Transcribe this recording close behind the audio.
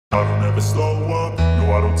never slow up,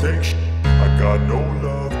 no I don't take sh**. I got no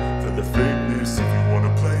love for the fakeness. If you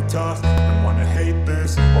wanna play tough and wanna hate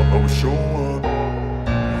this, I'll always show up.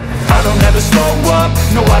 I don't ever slow up,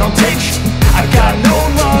 no I don't take sh**. I got no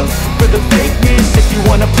love for the fakeness. If you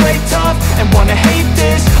wanna play tough and wanna hate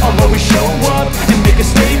this, I'll always show up and make a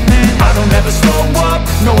statement. I don't ever slow up,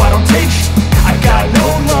 no I don't take sh**. I got no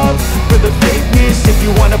love for the fakeness. If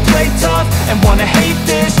you wanna play tough and wanna hate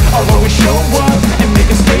this, I'll always show up and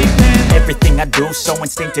make a statement. Everything I do so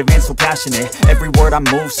instinctive and so passionate. Every word I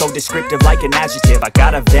move so descriptive like an adjective. I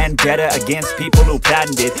got a vendetta against people who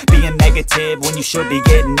patented being negative when you should be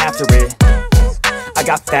getting after it. I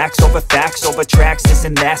got facts over tracks, this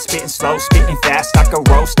and that. Spitting slow, spitting fast, I could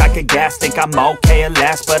roast, I could gas. Think I'm okay at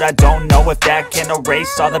last, but I don't know if that can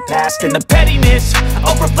erase all the past. And the pettiness,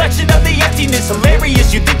 a reflection of the emptiness.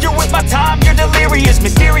 Hilarious, you think you're with my time, you're delirious.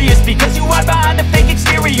 Mysterious, because you hide behind a fake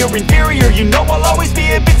exterior. Inferior, you know I'll always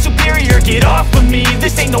be a bit superior. Get off of me,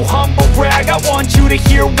 this ain't no humble brag. I want you to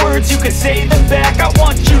hear words, you can say them back. I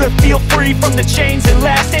want you to feel free from the chains that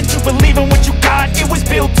last, and to believe in what you got, it was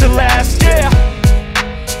built to last, yeah.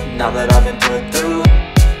 Now that I've been put through,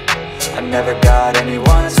 I never got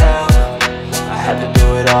anyone's help. I had to do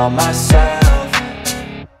it all myself.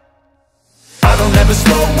 I don't ever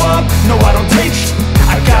slow up, no I don't take sh**.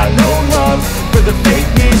 I got no love for the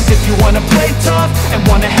fakeness. If you wanna play tough and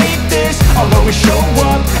wanna hate this, I'll always show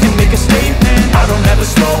up and make a statement. I don't ever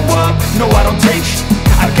slow up, no I don't take sh**.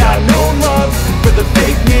 I got no love for the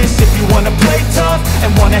fakeness. If you wanna play tough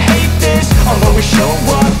and wanna hate this, I'll always show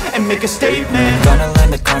up and make a statement. Gonna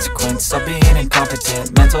learn the consequence of being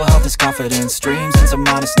incompetent. Mental health is confidence, dreams and some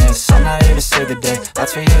modestness. I'm not here to save the day,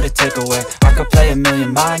 that's for you to take away. I could play a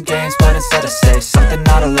million mind games, but instead I say something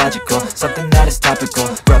not illogical, something that is topical.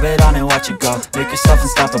 Rub it on and watch it go, make yourself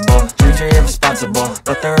unstoppable. Dreams are irresponsible,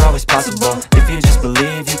 but they're always possible. If you just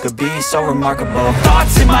believe, you could be so remarkable.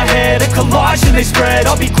 Thoughts in my head, a collage and they spread.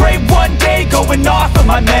 I'll be great one day, going off of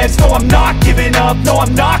my meds. No, I'm not giving up, no,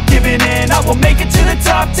 I'm not giving in. I will make it to the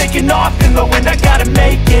top, taking off in the wind. I gotta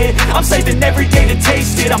make it, I'm saving every day to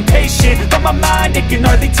taste it. I'm patient, but my mind, it can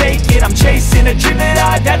hardly take it. I'm chasing a dream that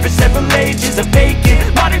I've had for several ages. A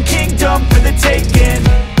vacant, modern kingdom for the taking.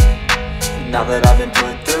 Now that I've been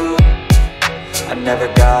put through, I never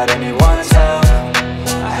got anyone's help.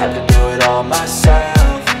 I had to do it all myself.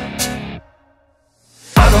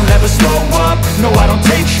 I don't ever slow up, no I don't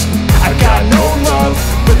take sh**. I got no love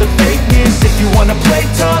for the fakeness. If you wanna play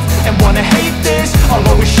tough and wanna hate this, I'll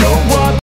always show up